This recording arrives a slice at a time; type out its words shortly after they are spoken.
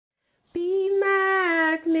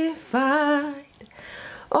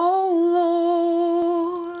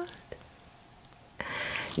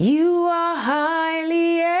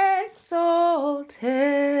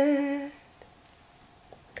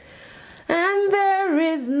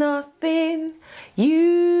nothing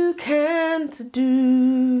you can't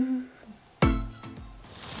do.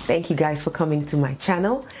 Thank you guys for coming to my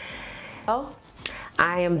channel. Well,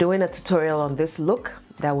 I am doing a tutorial on this look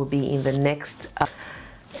that will be in the next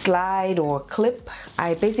slide or clip.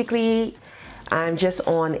 I'm just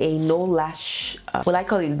on a no lash, well, I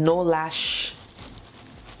call it no lash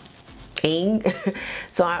thing.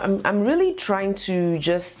 So I'm really trying to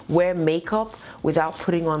just wear makeup without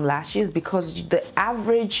putting on lashes, because the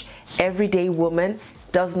average everyday woman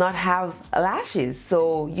does not have lashes.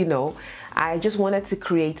 So, you know, I just wanted to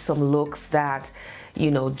create some looks that,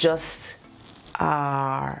 you know, just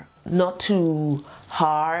are not too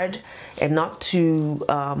hard and not too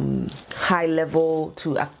high level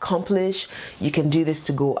to accomplish. You can do this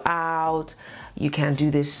to go out, you can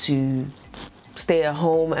do this to stay at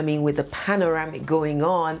home. I mean, with the panoramic going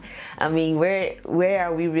on, I mean, where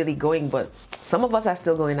are we really going? But some of us are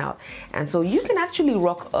still going out, and so you can actually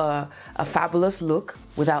rock a fabulous look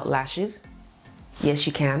without lashes. Yes,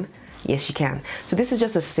 you can. Yes, you can. So this is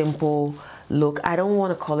just a simple look. I don't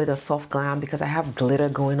want to call it a soft glam because I have glitter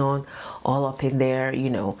going on all up in there, you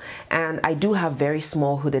know, and I do have very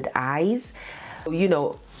small hooded eyes. You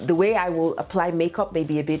know, the way I will apply makeup may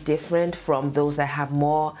be a bit different from those that have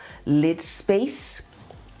more lid space,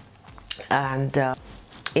 and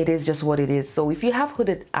it is just what it is. So if you have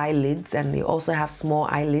hooded eyelids and you also have small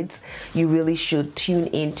eyelids, you really should tune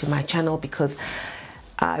in to my channel, because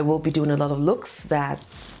I will be doing a lot of looks that,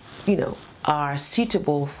 you know, are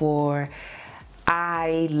suitable for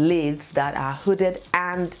eyelids that are hooded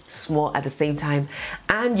and small at the same time,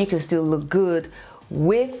 and you can still look good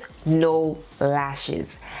with no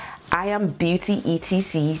lashes. I am Beauty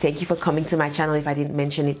ETC. Thank you for coming to my channel. If I didn't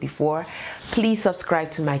mention it before, please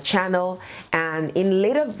subscribe to my channel, and in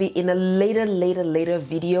a later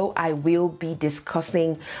video I will be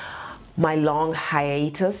discussing my long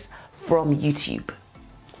hiatus from YouTube.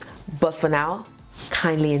 But for now,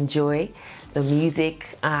 kindly enjoy the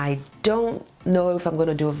music. I don't know if I'm going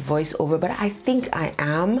to do a voiceover, but I think I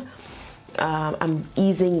am. I'm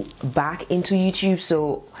easing back into YouTube,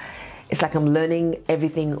 so it's like I'm learning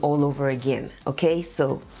everything all over again. Okay,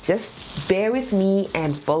 so just bear with me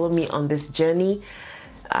and follow me on this journey,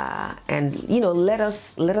 and you know, let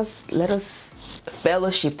us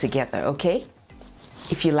fellowship together. Okay,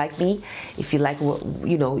 if you like me, if you like what,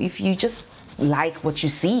 you know, if you just like what you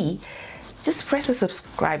see, just press the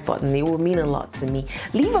subscribe button. It will mean a lot to me.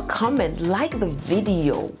 Leave a comment, like the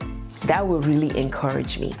video. That will really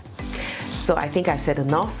encourage me. So I think I've said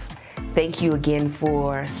enough. Thank you again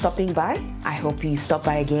for stopping by. I hope you stop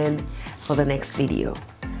by again for the next video.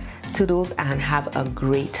 Toodles and have a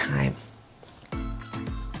great time.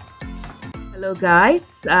 Hello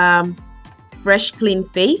guys, fresh clean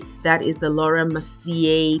face. That is the Laura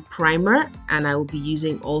Mercier primer, and I will be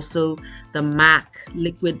using also the MAC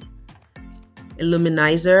liquid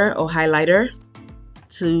illuminizer or highlighter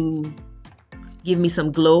to give me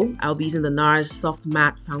some glow. I'll be using the NARS soft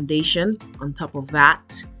matte foundation on top of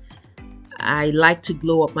that. I like to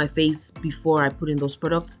glow up my face before I put in those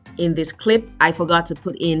products. In this clip, I forgot to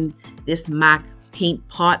put in this MAC paint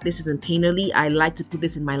pot. This is in Painterly. I like to put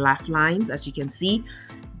this in my laugh lines. As you can see,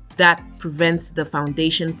 that prevents the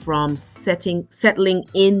foundation from settling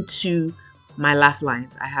into my laugh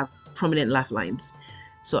lines. I have prominent laugh lines,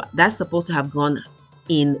 so that's supposed to have gone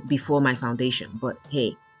in before my foundation, but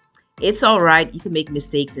hey, it's all right. You can make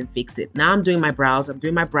mistakes and fix it. Now I'm doing my brows. I'm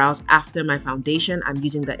doing my brows after my foundation. I'm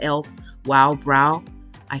using the e.l.f. Wow Brow.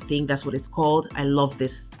 I think that's what it's called. I love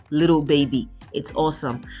this little baby. It's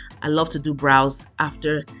awesome. I love to do brows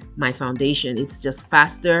after my foundation. It's just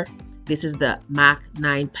faster. This is the MAC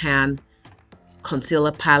 9 Pan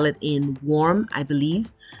concealer palette in Warm, I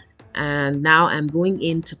believe. And now I'm going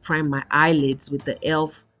in to prime my eyelids with the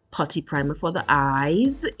e.l.f. putty primer for the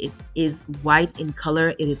eyes. It is white in color.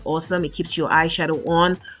 It is awesome. It keeps your eyeshadow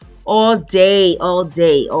on all day, all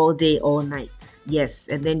day, all day, all night. Yes,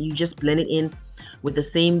 and then you just blend it in with the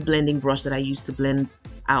same blending brush that I used to blend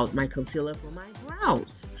out my concealer for my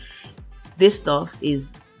brows. This stuff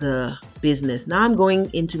is the business. Now I'm going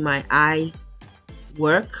into my eye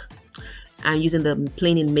work. I'm using the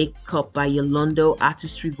Plain in Makeup by Yolanda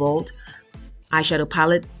Artistry Vault eyeshadow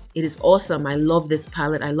palette. It is awesome. I love this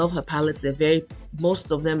palette. I love her palettes. They're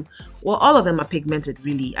most of them, well, all of them are pigmented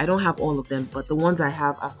really. I don't have all of them, but the ones I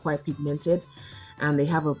have are quite pigmented, and they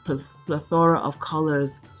have a plethora of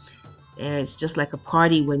colors. And it's just like a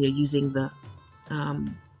party when you're using the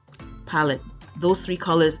palette. Those three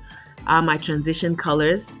colors are my transition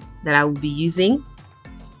colors that I will be using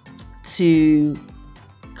to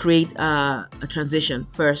create a transition.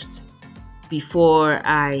 First, before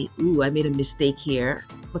I made a mistake here,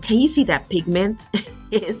 but can you see that pigment?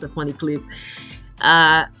 It's a funny clip.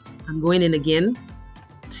 I'm going in again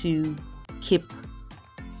to keep,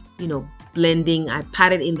 you know, blending. I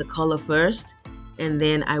patted in the color first, and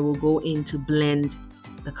then I will go in to blend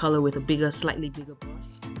the color with a slightly bigger brush.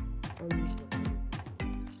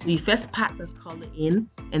 So you first pat the color in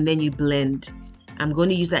and then you blend. I'm going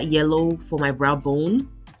to use that yellow for my brow bone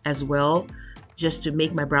as well, just to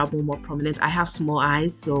make my brow bone more prominent. I have small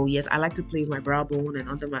eyes, so yes, I like to play with my brow bone and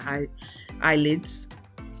under my eyelids.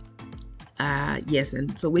 Yes,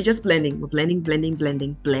 and so we're just blending. We're blending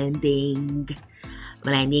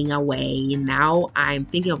away. Now I'm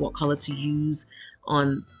thinking of what color to use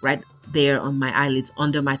on right there on my eyelids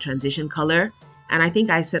under my transition color, and I think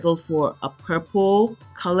I settled for a purple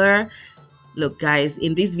color. Look guys,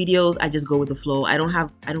 in these videos I just go with the flow. I don't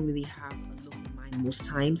really have a look in mind most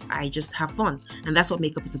times. I just have fun, and that's what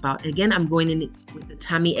makeup is about. Again, I'm going in with the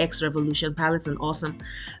Tammy X Revolution palette. It's an awesome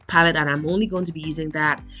palette, and I'm only going to be using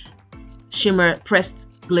that shimmer pressed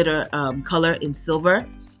glitter color in silver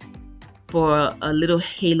for a little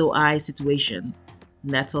halo eye situation.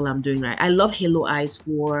 And that's all I'm doing, right? I love halo eyes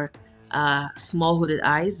for small hooded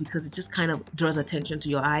eyes because it just kind of draws attention to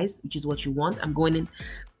your eyes, which is what you want. I'm going in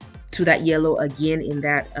to that yellow again in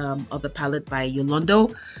that other palette by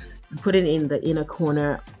Yolondo and put it in the inner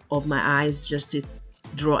corner of my eyes just to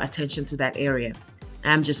draw attention to that area.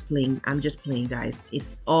 I'm just playing guys.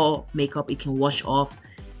 It's all makeup, it can wash off.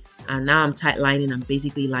 And now I'm tight lining. I'm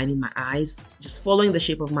basically lining my eyes, just following the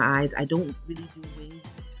shape of my eyes. I don't really do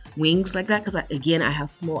wings like that because again I have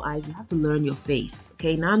small eyes. You have to learn your face.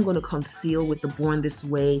 Okay, now I'm going to conceal with the Born This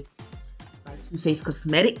Way by Too Faced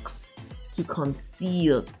Cosmetics to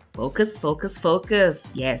conceal.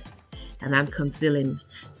 Focus. Yes, and I'm concealing.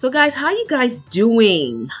 So guys, how you guys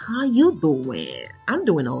doing? How you doing? I'm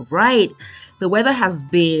doing all right. The weather has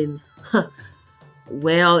been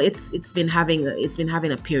well, it's been having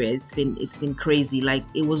a period. It's been crazy. Like,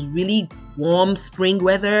 it was really warm spring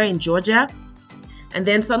weather in Georgia, and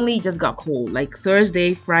then suddenly it just got cold. Like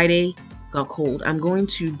Thursday, Friday got cold. I'm going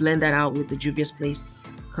to blend that out with the Juvia's Place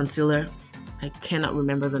concealer. I cannot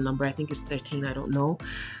remember the number. I think it's 13. I don't know.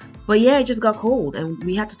 But yeah, it just got cold and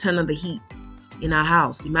we had to turn on the heat in our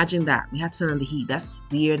house. Imagine that. We had to turn on the heat. That's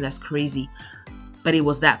weird. That's crazy. But it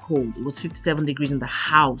was that cold. It was 57 degrees in the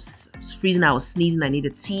house. It was freezing. I was sneezing. I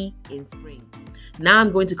needed tea in spring. Now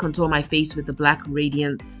I'm going to contour my face with the Black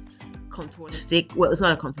Radiance contour stick. Well, it's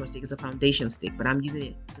not a contour stick. It's a foundation stick. But I'm using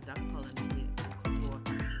it. It's a dark color. I'm using it to contour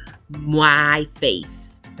my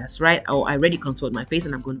face. That's right. Oh, I already contoured my face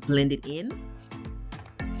and I'm going to blend it in.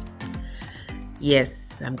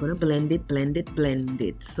 Yes, I'm going to blend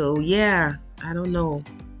it. So yeah, I don't know.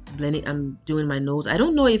 Blending. I'm doing my nose. I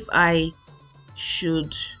don't know if I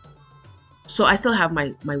should, so I still have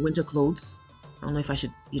my winter clothes. I don't know if I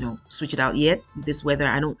should, switch it out yet with this weather.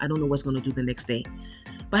 I don't know what's going to do the next day.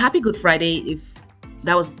 But happy Good Friday. If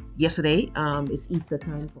that was yesterday, it's Easter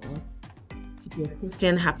time for us. If you're a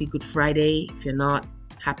Christian, happy Good Friday. If you're not,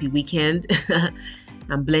 happy weekend.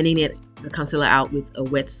 I'm blending the concealer out with a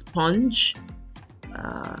wet sponge.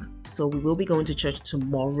 So we will be going to church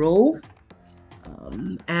tomorrow,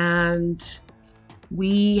 and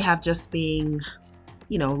we have just been,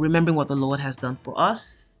 remembering what the Lord has done for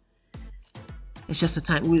us. It's just a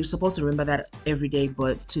time. We're supposed to remember that every day,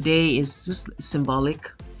 but today is just symbolic,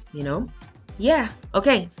 Yeah.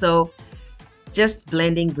 Okay. So just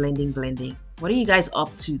blending. What are you guys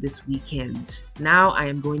up to this weekend? Now I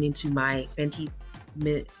am going into my Fenty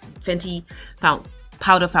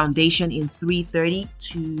powder foundation in 330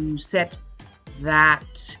 to set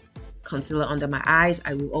that concealer under my eyes.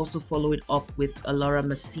 I will also follow it up with a Laura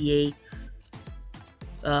Mercier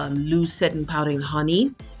loose setting powder in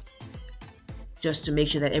honey, just to make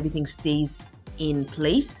sure that everything stays in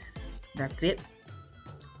place. That's it.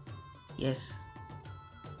 Yes,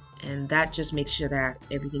 and that just makes sure that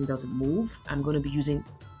everything doesn't move. I'm going to be using,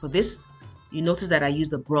 for this, you notice that I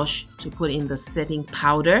used the brush to put in the setting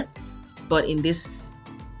powder, but in this,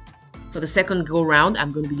 for the second go round,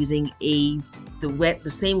 I'm going to be using the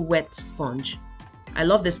same wet sponge. I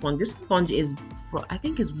love this sponge. This sponge is I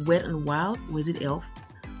think it's Wet n Wild, or is it e.l.f.?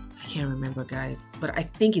 I can't remember, guys, but I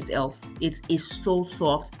think it's e.l.f. It is so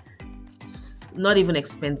soft, not even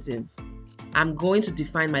expensive. I'm going to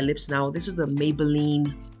define my lips now. This is the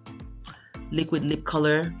Maybelline liquid lip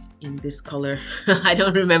color in this color. I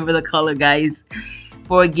don't remember the color, guys.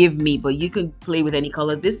 Forgive me, but you can play with any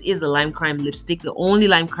color. This is the Lime Crime lipstick, the only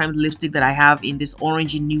Lime Crime lipstick that I have in this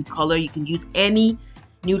orangey nude color. You can use any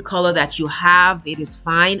nude color that you have. It is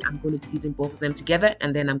fine. I'm going to be using both of them together,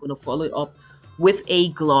 and then I'm going to follow it up with a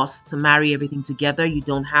gloss to marry everything together. You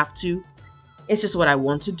don't have to. It's just what I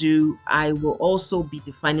want to do. I will also be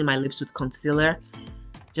defining my lips with concealer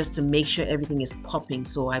just to make sure everything is popping.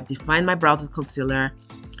 So I've defined my brows with concealer.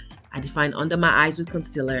 I define under my eyes with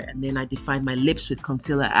concealer, and then I define my lips with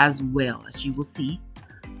concealer as well, as you will see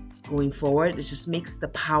going forward. It just makes the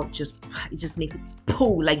pout it just makes it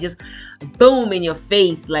poof, like just boom in your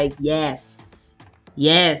face, like yes,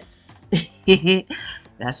 yes.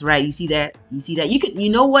 That's right. You see that? You see that? You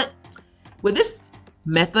know what? With this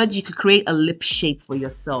method, you could create a lip shape for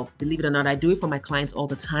yourself. Believe it or not, I do it for my clients all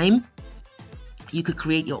the time. You could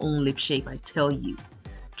create your own lip shape, I tell you.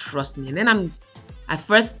 Trust me. And then I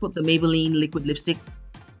first put the Maybelline liquid lipstick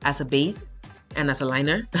as a base and as a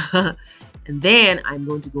liner. And then I'm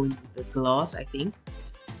going to go in with the gloss, I think.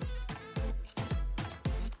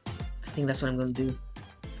 That's what I'm going to do.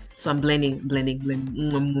 So I'm blending.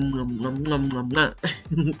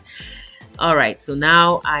 All right, so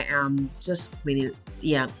now I am just cleaning.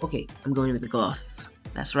 Yeah, okay, I'm going in with the gloss.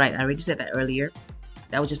 That's right, I already said that earlier.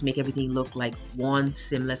 That would just make everything look like one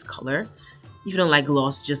seamless color. If you don't like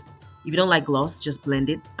gloss, just blend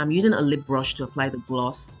it. I'm using a lip brush to apply the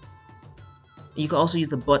gloss. You can also use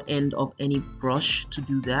the butt end of any brush to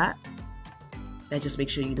do that. That just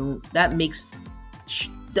makes sure you don't. That makes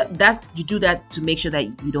that you do that to make sure that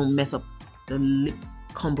you don't mess up the lip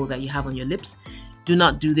combo that you have on your lips. Do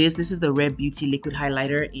not do this. This is the Rare Beauty liquid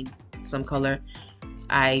highlighter in some color.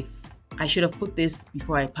 I should have put this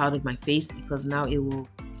before I powdered my face, because now it will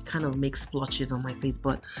kind of make splotches on my face,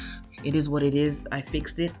 but it is what it is. I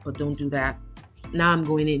fixed it, but don't do that. Now I'm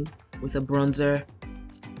going in with a bronzer.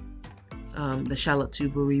 The Charlotte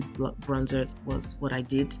Tilbury bronzer was what I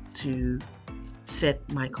did to set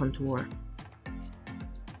my contour.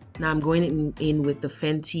 Now I'm going in with the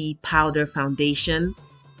Fenty powder foundation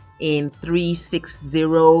in 360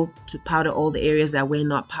 to powder all the areas that were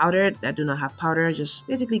not powdered, that do not have powder. Just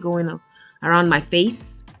basically going around my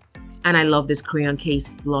face. And I love this Crayon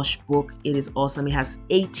Case blush book. It is awesome. It has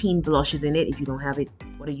 18 blushes in it. If you don't have it,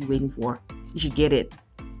 what are you waiting for? You should get it.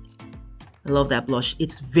 I love that blush.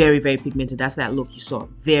 It's very, very pigmented. That's that look you saw.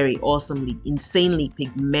 Very awesomely, insanely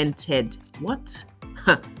pigmented. What?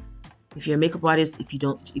 Huh. If you're a makeup artist, if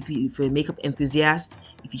you're a makeup enthusiast,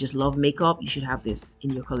 if you just love makeup, you should have this in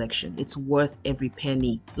your collection. It's worth every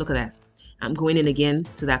penny. Look at that. I'm going in again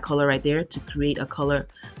to that color right there to create a color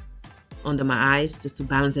under my eyes, just to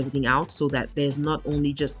balance everything out, so that there's not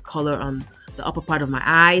only just color on the upper part of my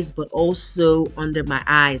eyes, but also under my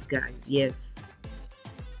eyes, guys. Yes.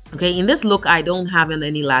 Okay, in this look, I don't have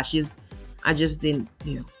any lashes. I just didn't,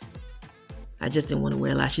 I just didn't want to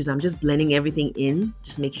wear lashes. I'm just blending everything in,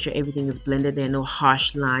 just making sure everything is blended. There are no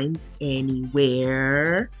harsh lines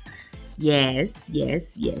anywhere. Yes,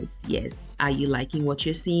 yes, yes, yes. Are you liking what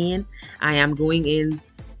you're seeing? I am going in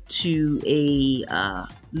to a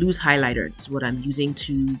loose highlighter. It's what I'm using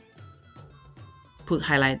to put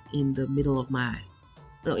highlight in the middle of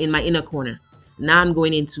in my inner corner. Now I'm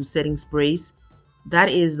going into setting sprays. That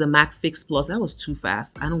is the MAC Fix Plus. That was too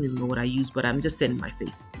fast. I don't even know what I used, but I'm just setting my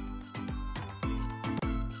face.